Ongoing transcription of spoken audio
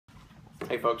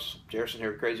Hey folks, Jerison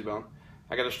here with Crazy Bone.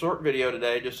 I got a short video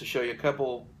today just to show you a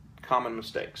couple common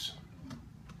mistakes.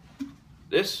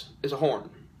 This is a horn.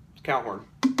 It's a cow horn.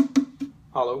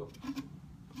 Hollow.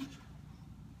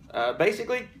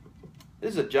 Basically,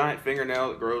 this is a giant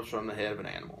fingernail that grows from the head of an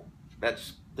animal.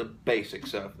 That's the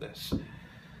basics of this.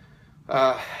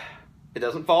 It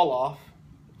doesn't fall off.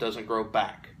 It doesn't grow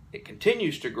back. It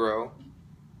continues to grow,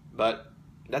 but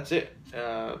that's it.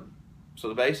 So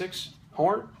the basics: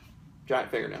 horn, giant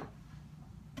fingernail.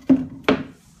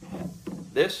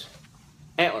 This,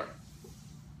 antler.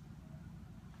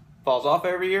 Falls off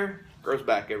every year, grows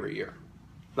back every year.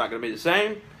 It's not going to be the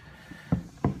same,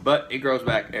 but it grows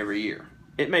back every year.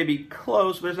 It may be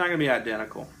close, but it's not going to be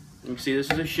identical. You can see this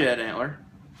is a shed antler.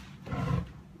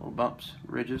 Little bumps,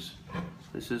 ridges.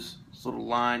 This is this little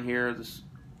line here, this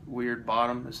weird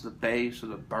bottom. This is the base or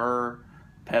the burr,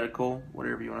 pedicle,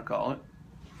 whatever you want to call it.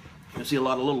 You'll see a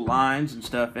lot of little lines and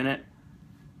stuff in it.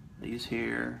 These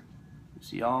here. You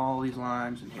see all these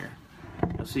lines in here.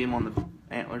 You'll see them on the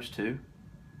antlers too.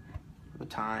 The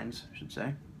tines, I should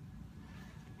say.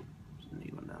 There's a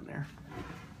neat one down there.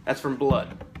 That's from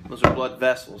blood. Those are blood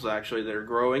vessels, actually, that are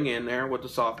growing in there with the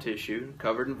soft tissue,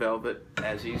 covered in velvet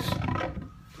as he's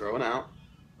growing out.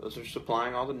 Those are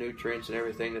supplying all the nutrients and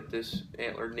everything that this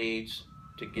antler needs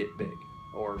to get big,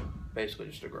 or basically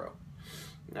just to grow.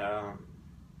 Then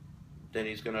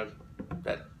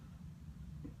that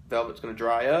velvet's gonna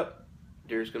dry up.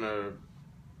 Deer's gonna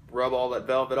rub all that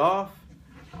velvet off.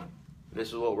 This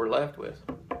is what we're left with: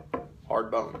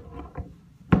 hard bone.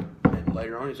 And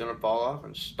later on, he's gonna fall off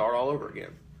and start all over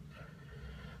again.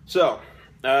 So,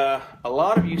 a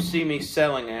lot of you see me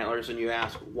selling antlers, and you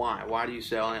ask why. Why do you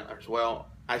sell antlers? Well,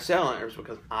 I sell antlers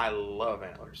because I love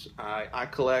antlers. I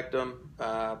collect them,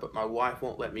 but my wife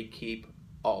won't let me keep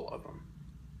all of them.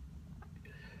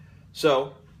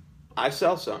 So, I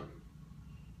sell some.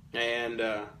 And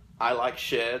I like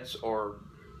sheds or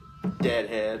dead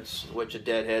heads, which a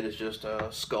dead head is just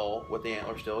a skull with the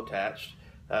antler still attached.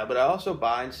 But I also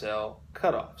buy and sell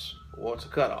cutoffs. What's a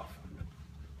cutoff?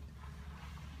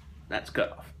 That's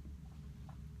cutoff.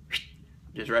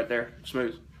 Just right there,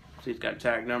 smooth. See, it's got a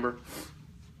tag number.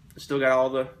 It's still got all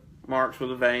the marks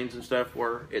with the veins and stuff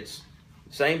where it's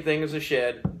the same thing as a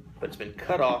shed, but it's been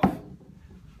cut off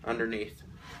underneath.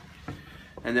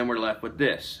 And then we're left with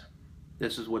this.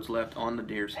 This is what's left on the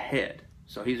deer's head.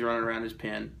 So he's running around his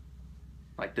pen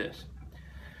like this.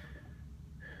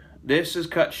 This is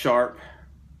cut sharp.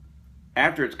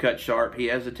 After it's cut sharp, he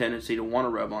has a tendency to want to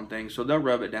rub on things, so they'll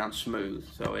rub it down smooth.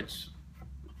 So it's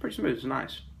pretty smooth, it's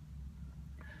nice.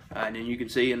 And then you can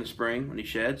see in the spring when he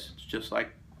sheds, it's just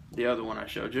like the other one I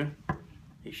showed you.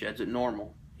 He sheds it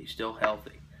normal. He's still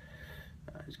healthy.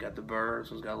 He's got the burrs,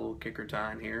 so he's got a little kicker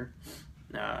tine here.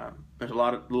 There's a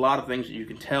lot of things that you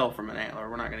can tell from an antler.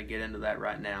 We're not going to get into that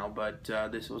right now, but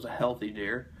this was a healthy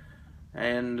deer,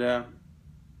 and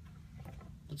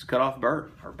it's a cut off burr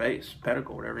or base,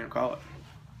 pedicle, whatever you want to call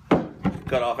it.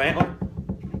 Cut off antler,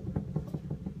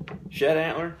 shed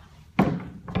antler,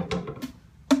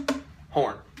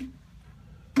 horn.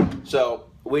 So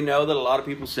we know that a lot of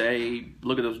people say,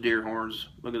 "Look at those deer horns,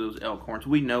 look at those elk horns."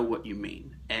 We know what you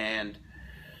mean, and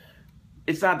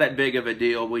it's not that big of a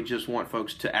deal. We just want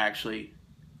folks to actually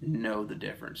know the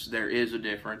difference. There is a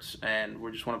difference, and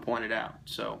we just want to point it out.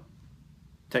 So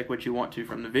take what you want to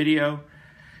from the video,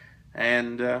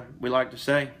 and we like to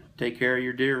say, take care of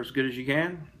your deer as good as you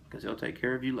can, because they'll take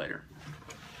care of you later.